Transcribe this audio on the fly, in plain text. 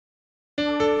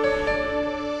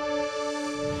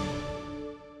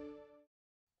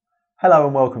Hello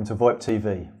and welcome to VoIP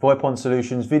TV, VoIPon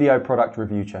Solutions video product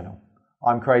review channel.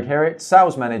 I'm Craig Herrett,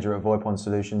 Sales Manager at VoIPon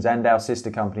Solutions and our sister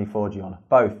company Forgion,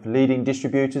 both leading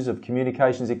distributors of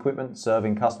communications equipment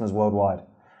serving customers worldwide.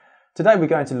 Today we're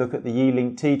going to look at the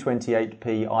Yealink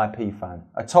T28P IP phone,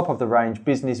 a top-of-the-range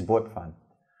business VoIP phone.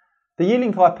 The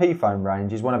Yealink IP phone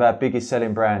range is one of our biggest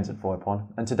selling brands at VoIPon,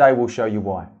 and today we'll show you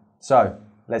why. So,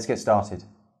 let's get started.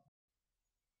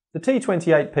 The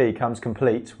T28P comes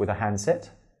complete with a handset,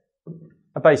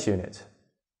 a base unit,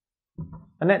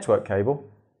 a network cable,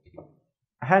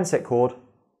 a handset cord,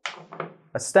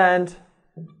 a stand,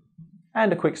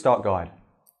 and a quick start guide.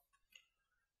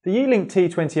 The Yealink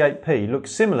T28P looks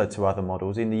similar to other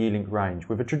models in the Yealink range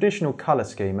with a traditional colour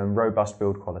scheme and robust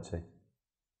build quality.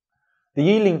 The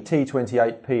Yealink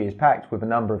T28P is packed with a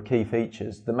number of key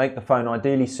features that make the phone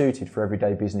ideally suited for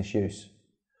everyday business use.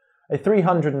 A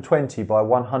 320 by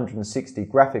 160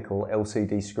 graphical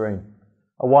LCD screen,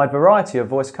 a wide variety of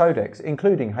voice codecs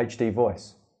including HD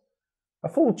voice, a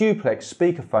full duplex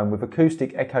speakerphone with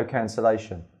acoustic echo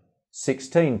cancellation,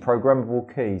 16 programmable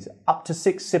keys, up to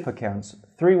 6 SIP accounts,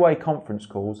 3-way conference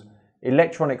calls,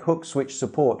 electronic hook switch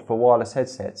support for wireless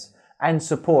headsets, and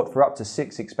support for up to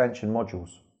 6 expansion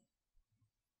modules.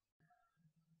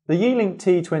 The Yealink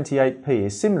T28P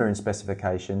is similar in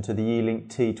specification to the Yealink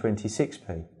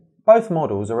T26P. Both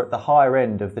models are at the higher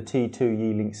end of the T2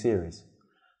 Yealink series.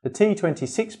 The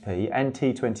T26P and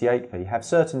T28P have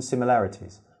certain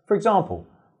similarities. For example,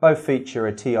 both feature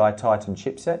a TI Titan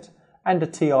chipset and a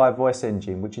TI voice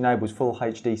engine which enables full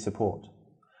HD support.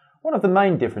 One of the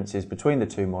main differences between the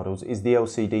two models is the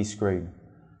LCD screen.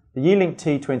 The Yealink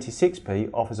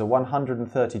T26P offers a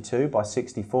 132 by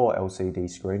 64 LCD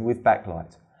screen with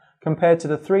backlight, compared to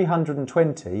the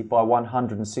 320 by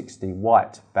 160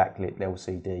 white backlit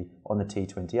LCD on the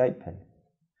T28P.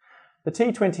 The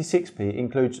T26P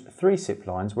includes 3 SIP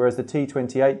lines, whereas the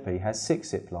T28P has 6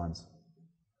 SIP lines.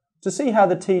 To see how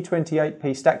the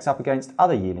T28P stacks up against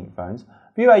other Yealink phones,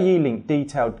 view our Yealink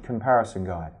detailed comparison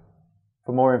guide.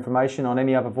 For more information on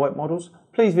any other VoIP models,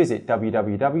 please visit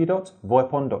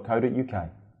www.voipon.co.uk.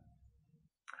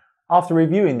 After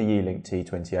reviewing the Yealink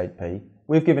T28P,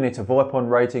 we've given it a VoIPon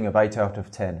rating of 8 out of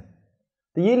 10.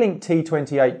 The Yealink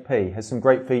T28P has some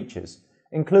great features,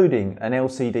 including an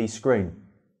LCD screen,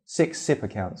 6 SIP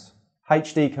accounts,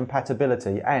 HD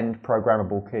compatibility and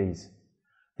programmable keys.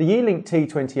 The Yealink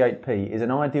T28P is an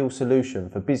ideal solution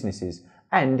for businesses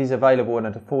and is available at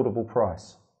an affordable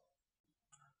price.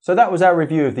 So that was our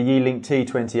review of the Yealink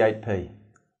T28P.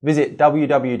 Visit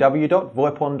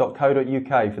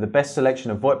www.voipon.co.uk for the best selection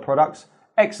of VoIP products,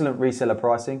 excellent reseller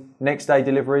pricing, next day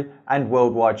delivery and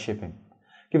worldwide shipping.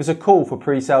 Give us a call for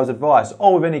pre-sales advice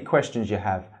or with any questions you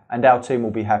have and our team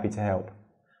will be happy to help.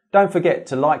 Don't forget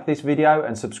to like this video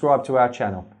and subscribe to our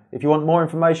channel. If you want more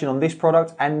information on this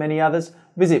product and many others,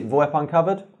 visit VoIP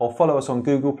Uncovered or follow us on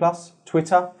Google+,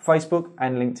 Twitter, Facebook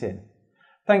and LinkedIn.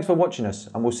 Thanks for watching us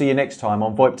and we'll see you next time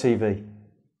on VoIP TV.